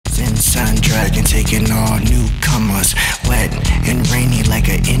Zen sun dragon taking all newcomers, wet and rainy like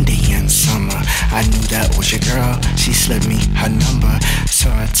an Indian summer. I knew that was your girl, she slipped me her number,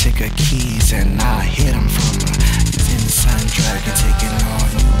 so I took her keys and I hid them from her. Zen sun dragon taking all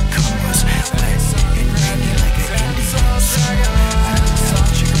newcomers, wet and rainy like an Indian summer. I knew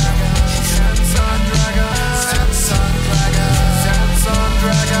that was your girl, she slipped me her number, so I took her keys and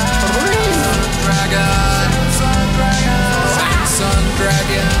I hid them from her.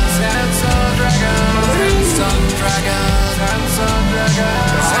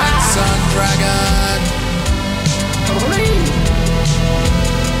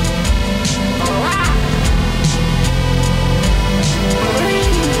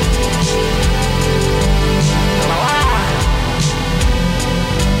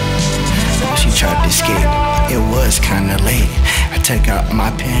 She tried to escape, it was kinda late. I took out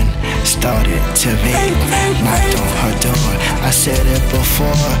my pen, started to vape, knocked on her door. I said it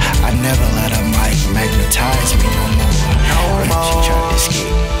before, I never